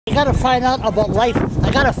I gotta find out about life. I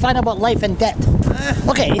gotta find out about life and death.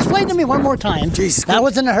 Okay, explain to me one more time. Jesus. I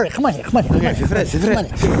was in a hurry. Come on here. Come on here. Come on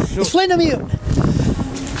here. Explain to me.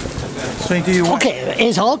 Explain to you what? Okay,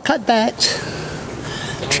 it's all cutbacks.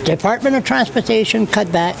 Department of Transportation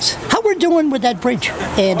cutbacks. How we're doing with that bridge,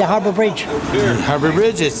 the Harbor Bridge? Harbor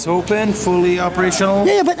Bridge, it's open, fully operational.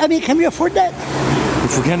 Yeah, but I mean, can we afford that?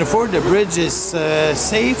 If we can afford, the bridge is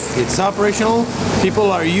safe, it's operational,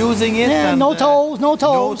 people are using it. Yeah, and, no tolls, no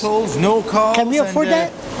tolls. No tolls, no calls. Can we afford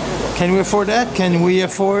that? Can we afford that? Can we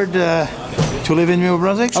afford to live in New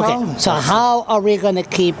Brunswick? Okay, so how are we going to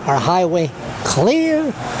keep our highway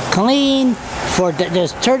clear, clean? For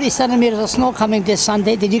there's 30 centimeters of snow coming this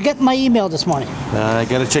Sunday. Did you get my email this morning? I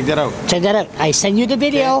gotta check that out. Check that out. I sent you the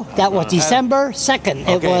video. Okay. That was December 2nd.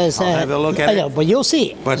 Okay. It was. I'll have a look at it. But you'll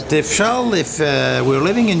see it. But if we're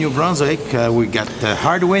living in New Brunswick, we got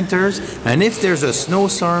hard winters, and if there's a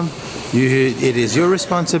snowstorm, it is your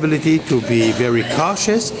responsibility to be very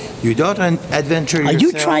cautious. You don't adventure yourself. Are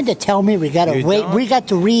you trying to tell me we gotta wait? We got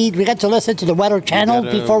to read. We got to listen to the Weather Channel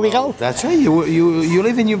before we go. That's right. You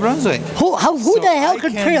live in New Brunswick. Who the hell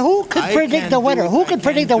could predict the weather? Who could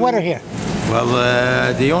predict the weather here?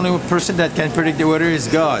 Well, the only person that can predict the weather is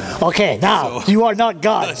God. Okay, now you are not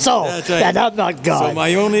God. So right. I'm not God.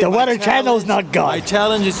 So the Weather Channel is not God. My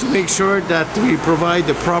challenge is to make sure that we provide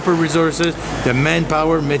the proper resources, the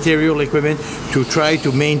manpower, material, equipment to try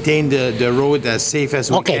to maintain the road as safe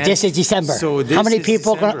as we can. Okay, this is December. So how many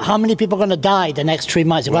people are going to die the next 3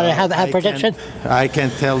 months? You want to have a prediction? I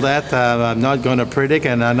can't tell that. I'm not going to predict,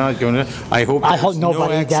 and I'm not going to. I hope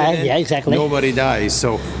nobody dies. Yeah, exactly. Nobody dies.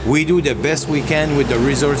 So we do the best we can with the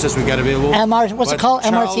resources we got available. What's it called?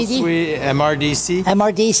 MRCD? MRDC.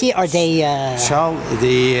 MRDC? Are they?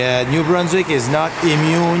 The New Brunswick is not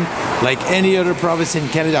immune like any other province in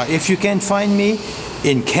Canada. If you can find me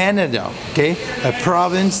in Canada, okay, a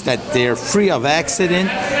province that they're free of accident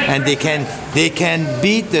and they can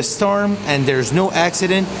beat the storm and there's no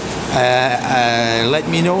accident, let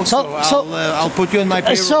me know. So I'll put you in my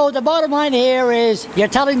payroll. So the bottom line here is you're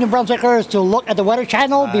telling New Brunswickers to look at the Weather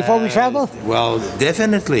Channel before we travel? Well,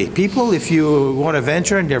 definitely. People, if you want to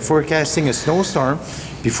venture and they're forecasting a snowstorm,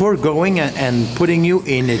 before going and putting you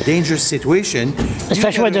in a dangerous situation,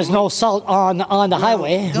 especially when there's no salt on the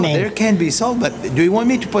highway. No, there can be salt, but do you want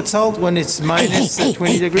me to put salt when it's minus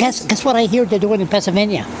 20 degrees? Guess what I hear they're doing in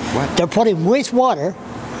Pennsylvania? What? They're putting wastewater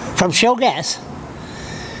from shale gas.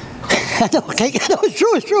 It's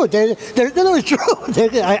true. It's true.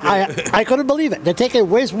 I couldn't believe it. They're taking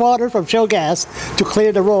wastewater from shale gas to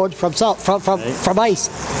clear the road from ice.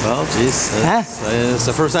 Well, geez, it's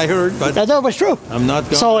the first I heard, but no, it's true. I'm not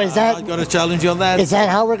going to challenge you on that. Is that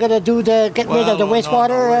how we're going to do get rid of the wastewater?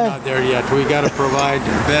 No, we're not there yet. We got to provide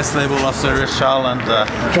the best level of service, Charles, and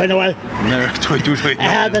trying to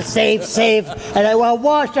have a safe, and I will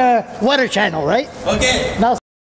watch the Weather Channel, right? Okay. Now.